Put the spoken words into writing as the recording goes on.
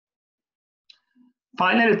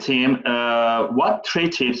Finally, Tim, what three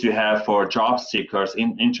tips you have for job seekers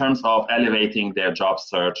in terms of elevating their job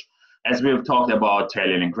search? As we've talked about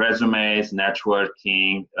tailoring resumes,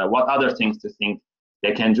 networking, what other things do you think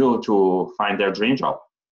they can do to find their dream job?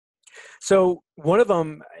 So one of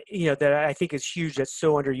them, that I think is huge, that's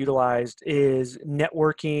so underutilized, is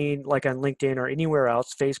networking, like on LinkedIn or anywhere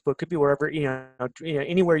else. Facebook could be wherever,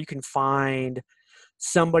 anywhere you can find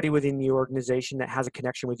somebody within the organization that has a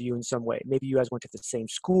connection with you in some way. Maybe you guys went to the same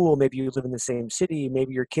school, maybe you live in the same city,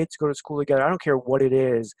 maybe your kids go to school together. I don't care what it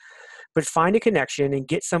is, but find a connection and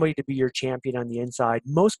get somebody to be your champion on the inside.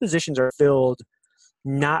 Most positions are filled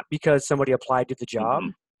not because somebody applied to the job. Hmm.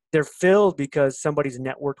 They're filled because somebody's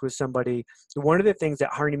networked with somebody. So one of the things that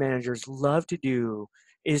hiring managers love to do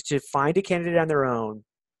is to find a candidate on their own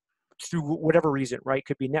through whatever reason, right?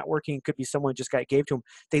 Could be networking, could be someone just got gave to them.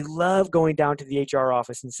 They love going down to the HR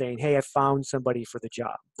office and saying, "Hey, I found somebody for the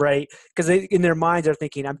job," right? Because in their minds are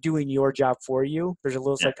thinking, "I'm doing your job for you." There's a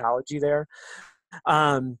little Yeah. psychology there.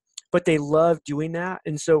 Um, but they love doing that.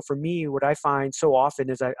 And so for me, what I find so often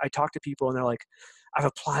is I talk to people and they're like, I've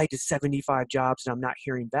applied to 75 jobs and I'm not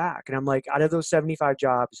hearing back. And I'm like, out of those 75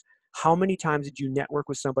 jobs, how many times did you network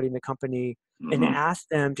with somebody in the company and Hmm. ask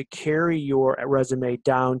them to carry your resume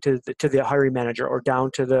down to the hiring manager or down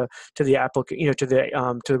to the applicant, to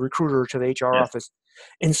the recruiter, to the HR Yes. office?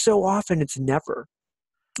 And so often it's never.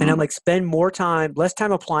 And I'm Mm. like, less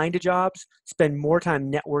time applying to jobs, spend more time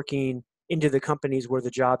networking into the companies where the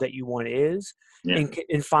job that you want is, Yeah.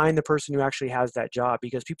 and find the person who actually has that job,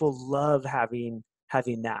 because people love having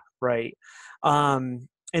that, right?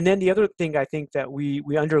 And then the other thing I think that we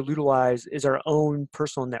underutilize is our own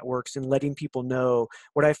personal networks and letting people know.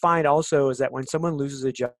 What I find also is that when someone loses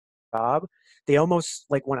a job, they almost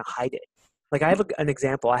like want to hide it. Like I have an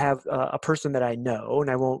example. I have a person that I know, and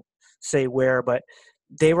I won't say where, but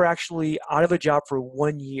they were actually out of a job for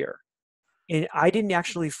 1 year. And I didn't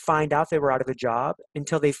actually find out they were out of a job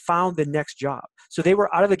until they found the next job. So they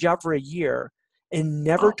were out of a job for a year and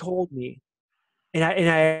never Wow. told me. And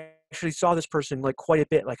I actually saw this person like quite a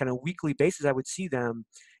bit, like on a weekly basis, I would see them,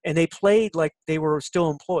 and they played like they were still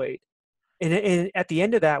employed. And at the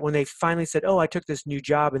end of that, when they finally said, "Oh, I took this new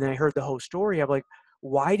job," and then I heard the whole story, I'm like,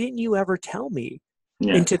 "Why didn't you ever tell me?" And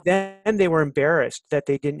Yes. to them, they were embarrassed that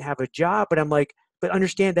they didn't have a job. But I'm like, but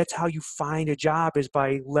understand, that's how you find a job, is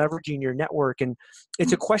by leveraging your network. And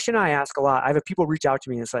it's a Mm. question I ask a lot. I have people reach out to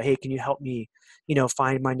me and say, "Hey, can you help me,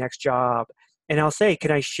 find my next job?" And I'll say,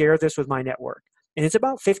 "Can I share this with my network?" And it's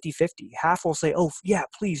about 50-50. Half will say, "Oh, yeah,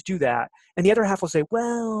 please do that." And the other half will say,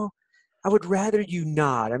 "Well, I would rather you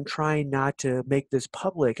not. I'm trying not to make this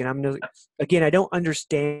public." And again, I don't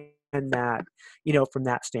understand that, from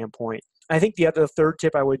that standpoint. I think the third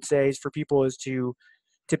tip I would say is for people is to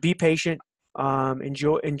be patient,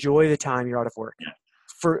 enjoy the time you're out of work.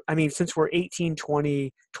 Yeah. I mean, since we're 18,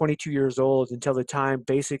 20, 22 years old, until the time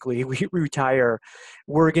basically we retire,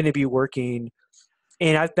 we're going to be working.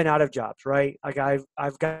 And I've been out of jobs, right? Like I've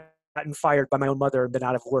gotten fired by my own mother and been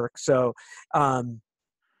out of work. So, um,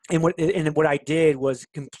 and what I did was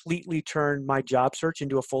completely turn my job search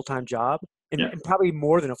into a full-time job, and, Yeah. and probably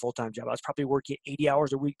more than a full-time job. I was probably working 80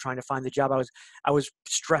 hours a week trying to find the job. I was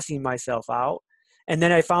stressing myself out. And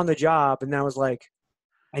then I found the job, and I was like,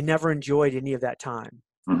 I never enjoyed any of that time.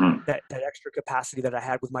 Hmm. That extra capacity that I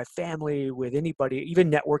had with my family, with anybody,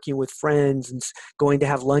 even networking with friends and going to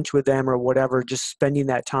have lunch with them or whatever, just spending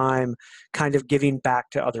that time kind of giving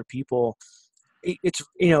back to other people. It's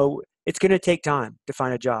going to take time to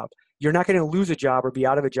find a job. You're not going to lose a job or be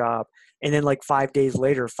out of a job and then like 5 days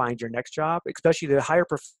later find your next job. Especially the higher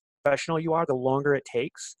professional you are, the longer it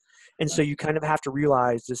takes. And so you kind of have to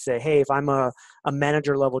realize to say, hey, if I'm a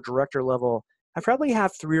manager level, director level, I probably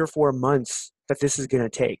have 3 or 4 months that this is going to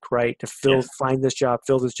take, right, to Yes. find this job,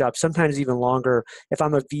 fill this job, sometimes even longer. If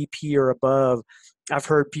I'm a VP or above, I've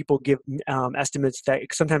heard people give estimates that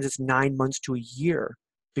sometimes it's 9 months to a year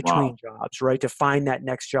Wow. between jobs, right, to find that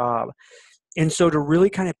next job. And so to really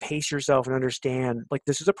kind of pace yourself and understand, like,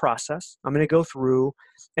 this is a process I'm going to go through,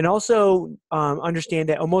 and also understand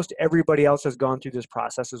that almost everybody else has gone through this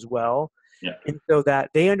process as well. Yeah. And so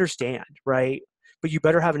that they understand, right? But you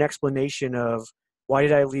better have an explanation of, why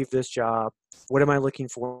did I leave this job? What am I looking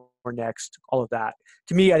for next? All of that.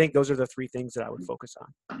 To me, I think those are the three things that I would focus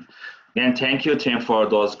on. Again, thank you, Tim, for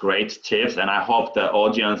those great tips. And I hope the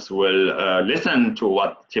audience will listen to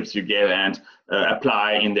what tips you gave and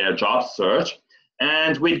apply in their job search.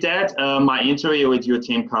 And with that, my interview with you,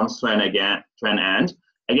 Tim, comes to an end.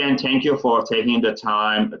 Again, thank you for taking the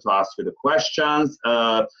time to ask you the questions.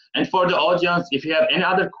 And for the audience, if you have any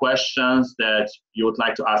other questions that you would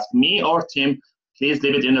like to ask me or Tim, please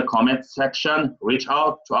leave it in the comment section. Reach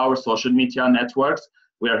out to our social media networks.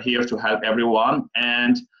 We are here to help everyone,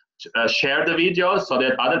 and share the videos so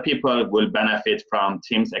that other people will benefit from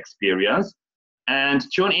Tim's experience. And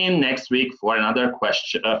tune in next week for another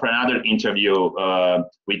interview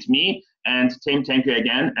with me. And Tim, thank you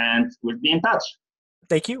again, and we'll be in touch.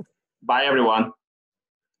 Thank you. Bye, everyone.